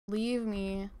Leave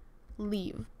me.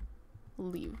 Leave.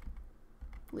 Leave.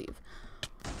 Leave.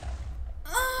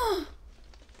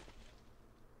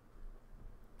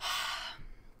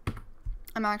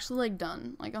 I'm actually like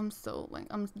done. Like I'm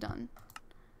done.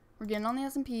 We're getting on the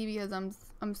SMP because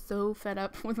I'm so fed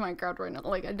up with Minecraft right now.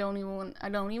 Like I don't even want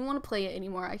to play it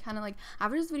anymore. I kind of like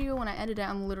after this video when I edit it,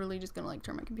 I'm literally just gonna like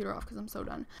turn my computer off because I'm so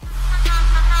done.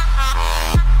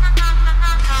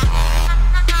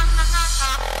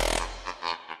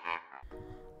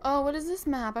 Oh, what is this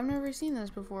map? I've never seen this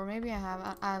before. Maybe I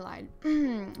have. I lied. I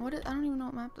don't even know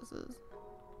what map this is.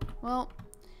 Well,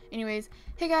 anyways,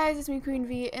 hey guys, it's me,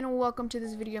 QueenV, and welcome to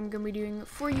this video I'm gonna be doing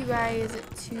for you guys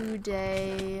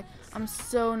today. I'm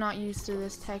so not used to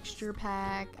this texture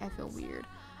pack. I feel weird.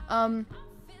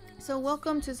 So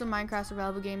welcome to some Minecraft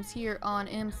survival games here on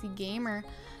MC Gamer.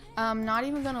 Not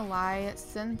even gonna lie,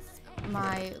 since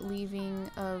my leaving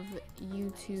of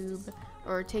YouTube,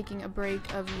 or taking a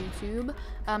break of YouTube,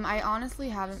 I honestly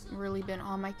haven't really been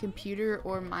on my computer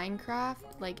or Minecraft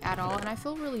like at all, and I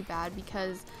feel really bad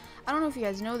because I don't know if you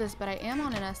guys know this, but I am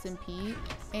on an SMP,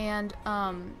 and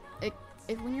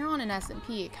when you're on an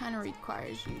SMP, it kind of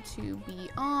requires you to be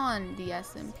on the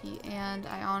SMP, and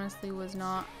I honestly was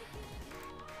not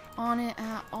on it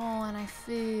at all, and I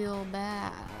feel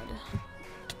bad.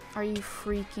 Are you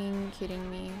freaking kidding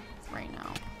me right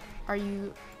now? Are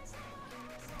you...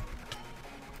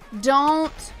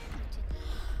 Don't.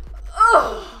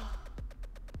 Ugh.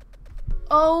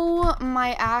 Oh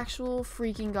my actual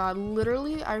freaking god.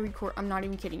 Literally, I'm not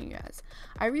even kidding you guys.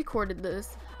 I recorded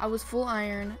this. I was full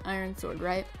iron sword,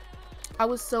 right? I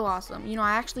was so awesome. You know,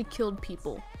 I actually killed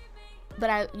people. But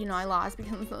I lost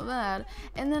because I'm so bad.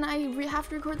 And then I have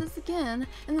to record this again.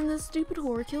 And then this stupid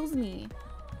whore kills me.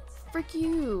 Frick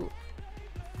you.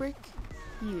 Frick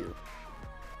you.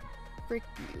 Frick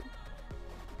you.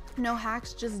 No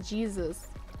hacks, just Jesus.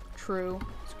 True.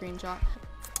 Screenshot.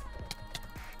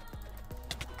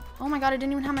 Oh my god, I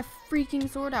didn't even have my freaking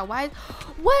sword out. Why?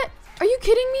 What? Are you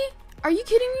kidding me? Are you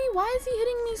kidding me? Why is he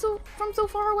hitting me from so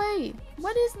far away?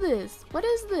 What is this? What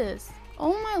is this?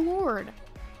 Oh my lord.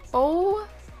 Oh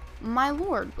my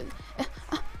lord.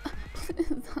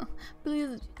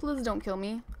 Please don't kill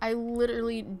me. I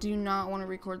literally do not want to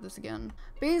record this again.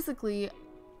 Basically,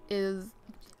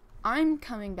 I'm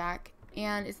coming back.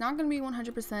 And it's not going to be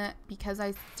 100% because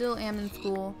I still am in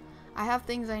school. I have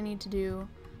things I need to do.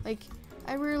 Like,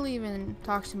 I rarely even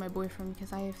talk to my boyfriend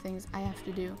because I have things I have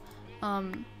to do.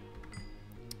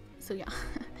 So yeah.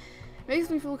 It makes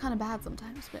me feel kind of bad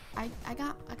sometimes, but I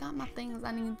got my things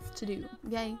I need to do.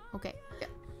 Yay. Okay. Yeah.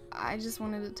 I just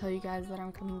wanted to tell you guys that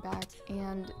I'm coming back,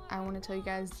 and I want to tell you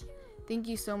guys thank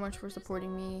you so much for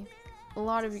supporting me. A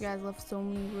lot of you guys left so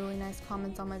many really nice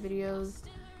comments on my videos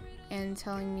and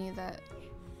telling me that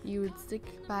you would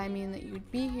stick by me and that you would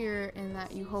be here and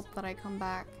that you hope that I come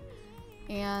back,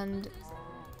 and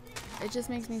it just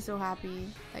makes me so happy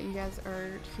that you guys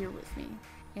are here with me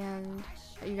and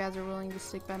that you guys are willing to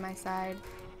stick by my side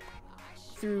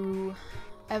through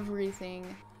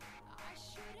everything.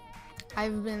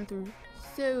 I've been through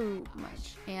so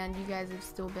much and you guys have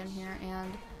still been here,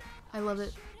 and I love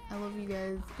it. I love you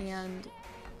guys, and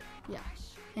yeah.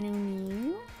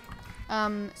 Anyway,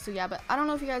 so yeah, but I don't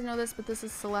know if you guys know this, but this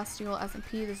is Celestial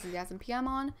SMP. This is the SMP I'm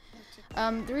on.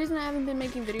 The reason I haven't been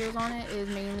making videos on it is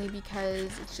mainly because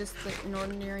it's just like an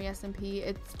ordinary SMP.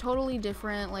 It's totally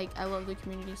different. Like, I love the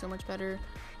community so much better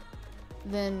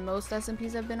than most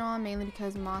SMPs I've been on, mainly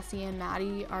because Mossy and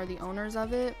Maddie are the owners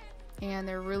of it, and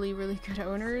they're really, really good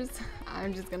owners.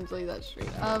 I'm just gonna tell you that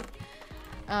straight up.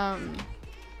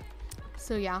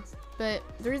 So yeah, but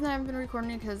the reason I haven't been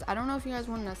recording it because I don't know if you guys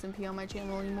want an SMP on my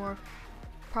channel anymore.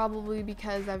 Probably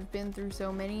because I've been through so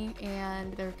many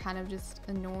and they're kind of just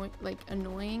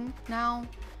annoying now,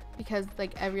 because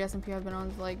like every SMP I've been on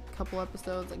is like a couple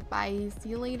episodes, like bye, see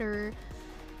you later.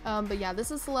 But yeah,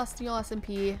 this is Celestial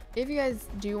SMP. If you guys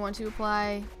do want to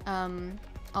apply,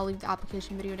 I'll leave the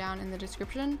application video down in the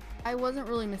description. I wasn't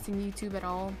really missing YouTube at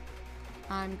all.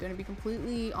 I'm gonna be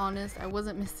completely honest, I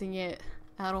wasn't missing it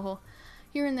at all.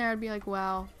 Here and there I'd be like,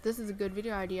 wow, this is a good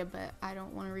video idea, but I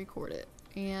don't want to record it.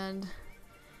 And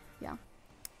yeah,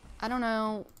 I don't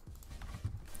know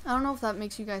if that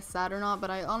makes you guys sad or not, but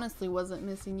I honestly wasn't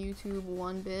missing YouTube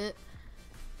one bit.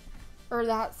 Or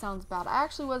that sounds bad. I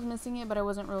actually was missing it, but I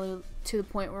wasn't really to the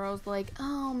point where I was like,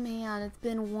 oh man, it's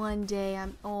been one day,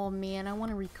 oh man, I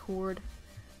want to record.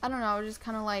 I don't know, I was just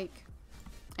kind of like,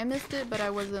 I missed it, but I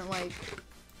wasn't like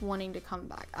wanting to come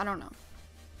back. I don't know.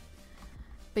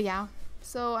 But yeah,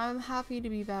 so I'm happy to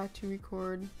be back to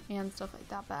record and stuff like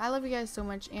that. But I love you guys so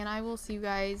much, and I will see you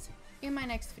guys in my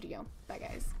next video. Bye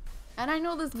guys. And I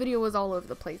know this video was all over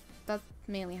the place. That's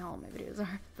mainly how all my videos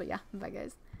are. But yeah, bye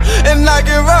guys. And I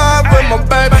can ride with my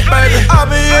baby. I'll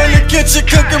be in the kitchen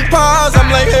cooking pies. I'm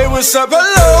like, hey, what's up,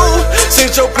 hello?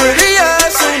 Since your pretty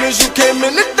ass soon as you came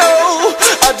in the door.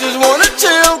 I just wanna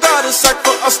chill, got a sack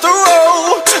for us to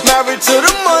roll. Married to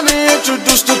the money,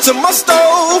 introduced her to my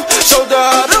stove. Showed her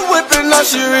how to whip it, now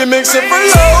she remixing for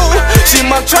low. She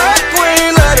my track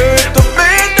queen, let her hit the